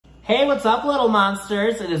Hey, what's up, little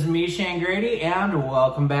monsters? It is me, Grady, and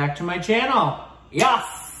welcome back to my channel.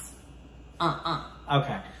 Yes!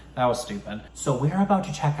 Okay, that was stupid. So we're about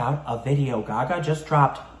to check out a video Gaga just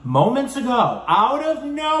dropped moments ago, out of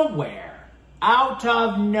nowhere. Out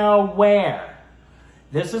of nowhere.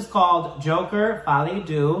 This is called Joker, Folie,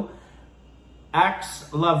 Deux,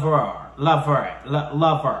 Lover.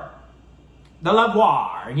 The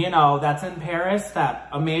Louvre, you know, that's in Paris, that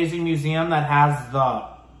amazing museum that has the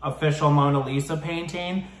official Mona Lisa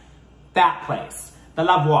painting. That place, the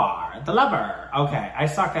Louvre, the Lover. Okay, I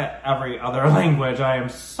suck at every other language. I am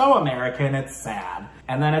so American, it's sad.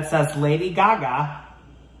 And then it says Lady Gaga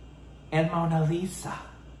and Mona Lisa.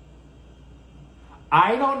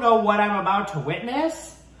 I don't know what I'm about to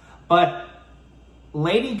witness, but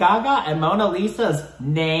Lady Gaga and Mona Lisa's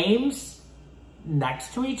names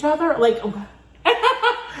next to each other?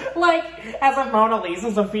 Like, as if Mona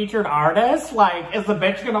Lisa's a featured artist? Like, is the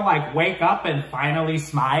bitch gonna, like, wake up and finally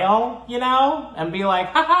smile, you know? And be like,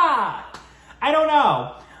 haha! I don't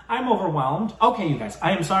know. I'm overwhelmed. Okay, you guys,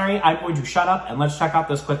 I am sorry. I'm going to shut up and let's check out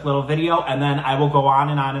this quick little video, and then I will go on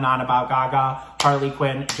and on and on about Gaga, Harley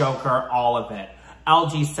Quinn, Joker, all of it.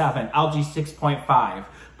 LG 7, LG 6.5.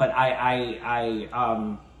 But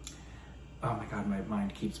oh my God, my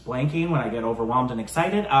mind keeps blanking when I get overwhelmed and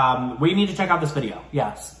excited. We need to check out this video,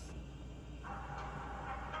 yes.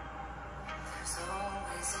 There's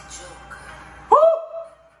always a joker. Woo!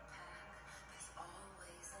 There's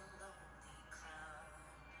always a lonely clown.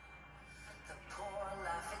 The poor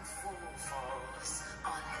laughing fool falls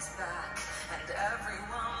on his back, and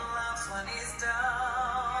everyone laughs when he's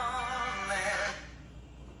down there.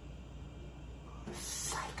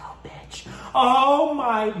 Psycho bitch. Oh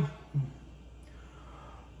my...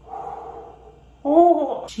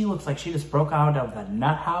 Oh, she looks like she just broke out of the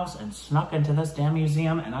nut house and snuck into this damn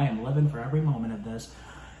museum, and I am living for every moment of this.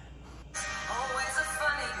 Always a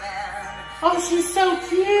funny man. Oh, she's so cute.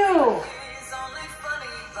 He's only funny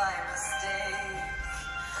by mistake.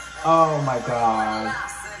 Oh my God.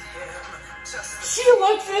 Laughs at him just She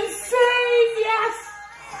looks insane, yes.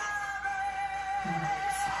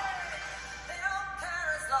 they don't care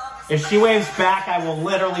as long as If she waves back, I will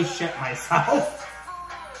literally shit myself.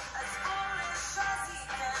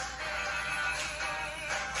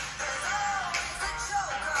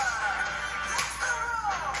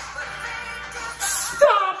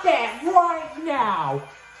 Stop it right now.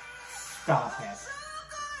 Stop it.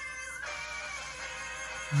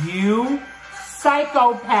 You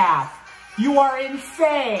psychopath. You are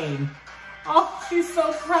insane. Oh, she's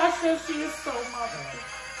so precious. She is so mother.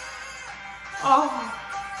 Oh.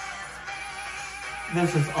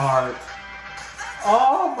 This is art.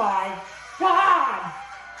 Oh my God.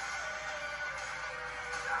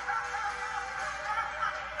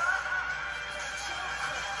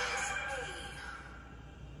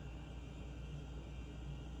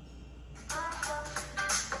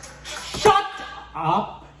 Shut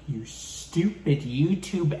up, you stupid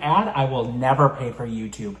YouTube ad. I will never pay for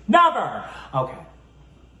YouTube. Never! Okay.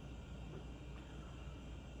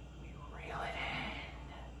 Reel it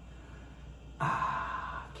in.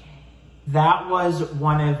 Okay. That was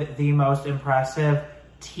one of the most impressive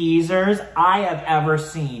teasers I have ever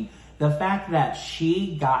seen. The fact that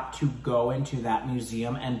she got to go into that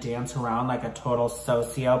museum and dance around like a total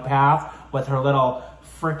sociopath with her little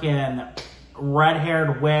freaking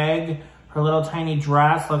red-haired wig, her little tiny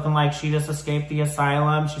dress looking like she just escaped the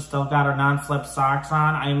asylum. She still got her non-slip socks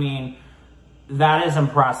on. I mean, that is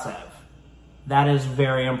impressive. That is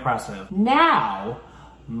very impressive. Now,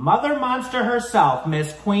 Mother Monster herself,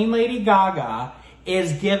 Miss Queen Lady Gaga,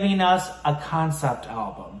 is giving us a concept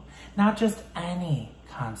album. Not just any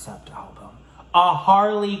concept album. A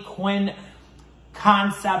Harley Quinn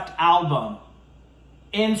concept album.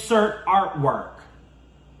 Insert artwork.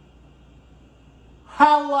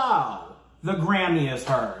 Hello. The Grammy is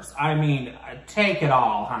hers. I mean, take it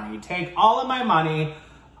all, honey. Take all of my money.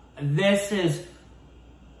 This is,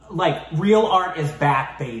 like, real art is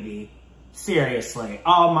back, baby. Seriously.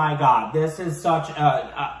 Oh my God. This is such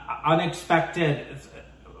a unexpected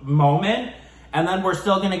moment. And then we're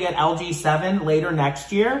still going to get LG 7 later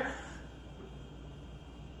next year.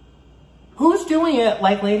 Who's doing it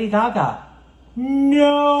like Lady Gaga?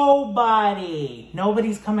 Nobody.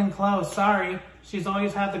 Nobody's coming close. Sorry. She's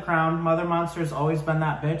always had the crown. Mother Monster's always been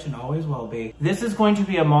that bitch and always will be. This is going to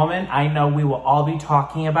be a moment I know we will all be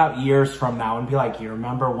talking about years from now and be like, you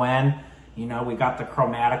remember when? You know, we got the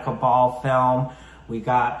Chromatica Ball film. We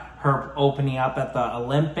got her opening up at the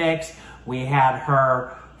Olympics. We had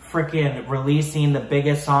her freaking releasing the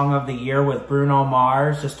biggest song of the year with Bruno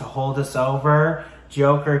Mars just to hold us over.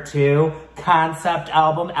 Joker 2, concept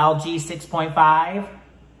album LG 6.5,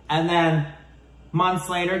 and then months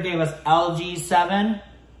later gave us LG 7.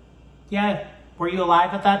 Yeah, were you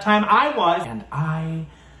alive at that time? I was. And I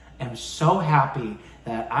am so happy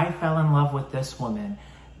that I fell in love with this woman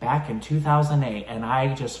back in 2008, and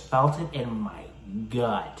I just felt it in my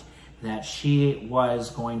gut that she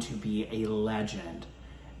was going to be a legend.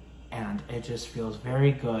 And it just feels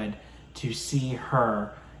very good to see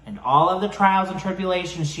her and all of the trials and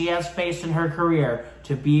tribulations she has faced in her career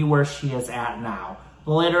to be where she is at now.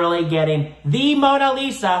 Literally getting the Mona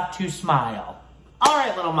Lisa to smile. All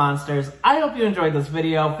right, little monsters, I hope you enjoyed this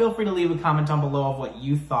video. Feel free to leave a comment down below of what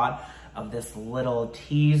you thought of this little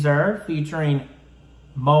teaser featuring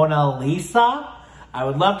Mona Lisa. I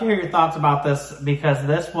would love to hear your thoughts about this because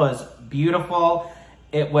this was beautiful.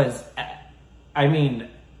 It was, I mean,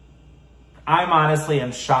 I'm honestly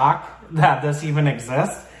in shock that this even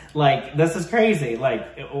exists. Like, this is crazy.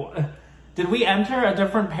 Like, did we enter a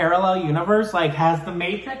different parallel universe? Like, has the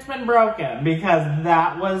Matrix been broken? Because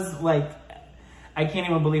that was like, I can't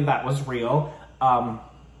even believe that was real. Let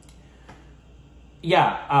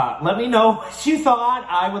me know what you thought.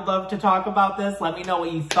 I would love to talk about this. Let me know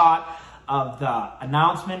what you thought of the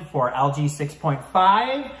announcement for LG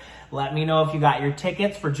 6.5. Let me know if you got your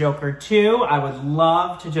tickets for Joker 2. I would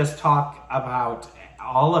love to just talk about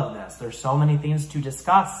all of this. There's so many things to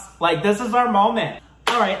discuss. Like, this is our moment.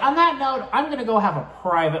 All right, on that note, I'm gonna go have a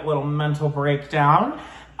private little mental breakdown.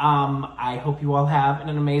 I hope you all have an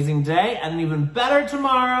amazing day and an even better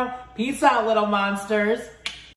tomorrow. Peace out, little monsters.